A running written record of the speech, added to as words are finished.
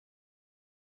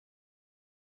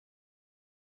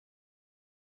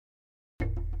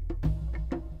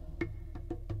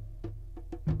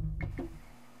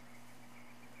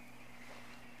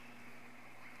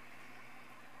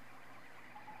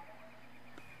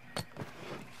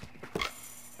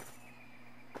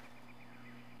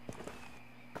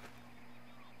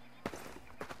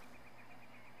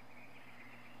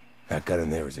Shotgun in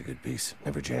there is a good piece.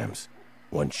 Never jams.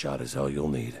 One shot is all you'll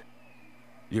need.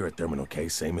 You're a terminal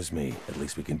case, same as me. At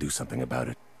least we can do something about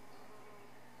it.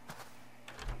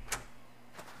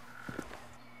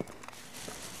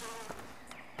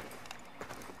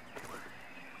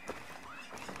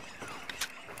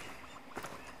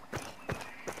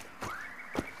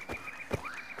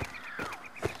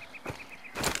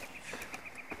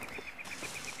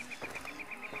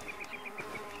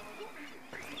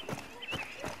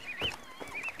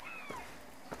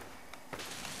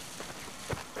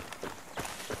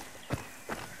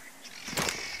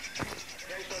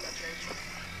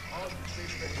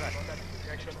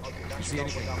 You see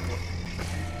anything?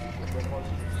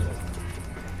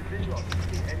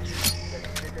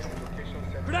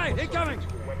 Grenade, incoming!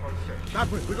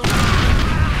 Sharpwood, we got...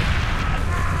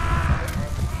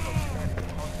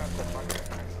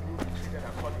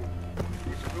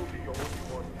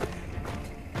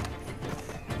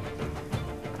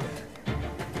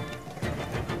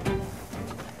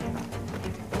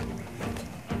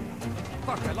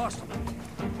 Fuck, I lost him.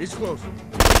 He's close.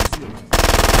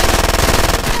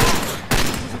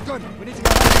 Good, we need to go.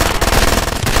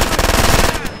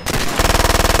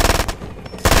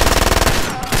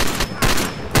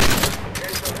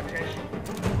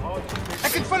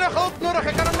 Ik heb vinnig hulp nodig,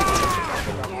 ik kan hem niet...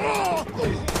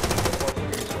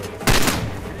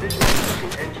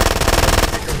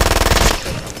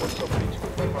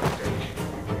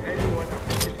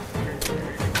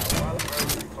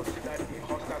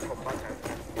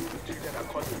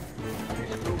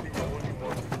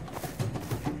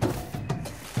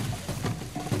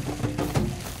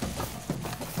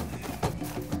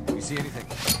 You see anything?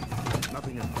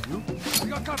 Nothing in you? We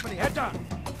got company, head down!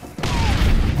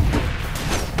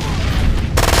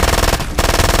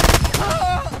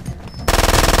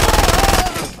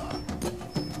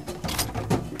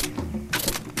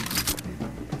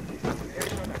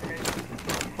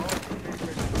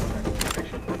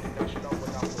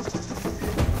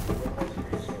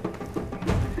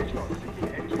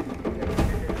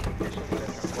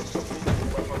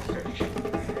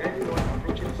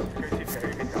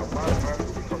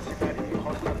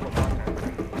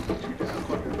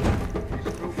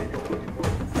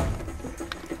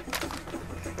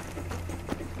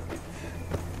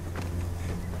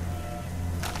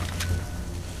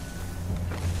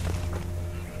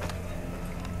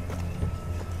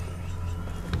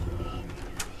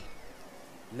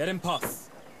 Let him pass.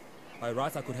 By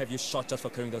rights, I could have you shot just for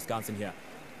carrying those guns in here.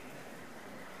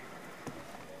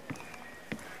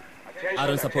 I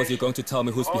don't suppose you're going to tell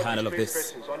me who's behind all of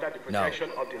this. No,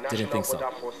 didn't think so.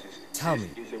 Tell me,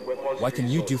 what can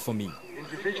you do for me?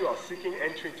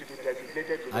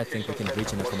 I think we can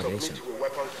reach an accommodation.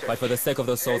 But for the sake of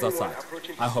those souls outside,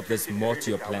 I hope there's more to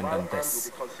your plan than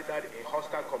this.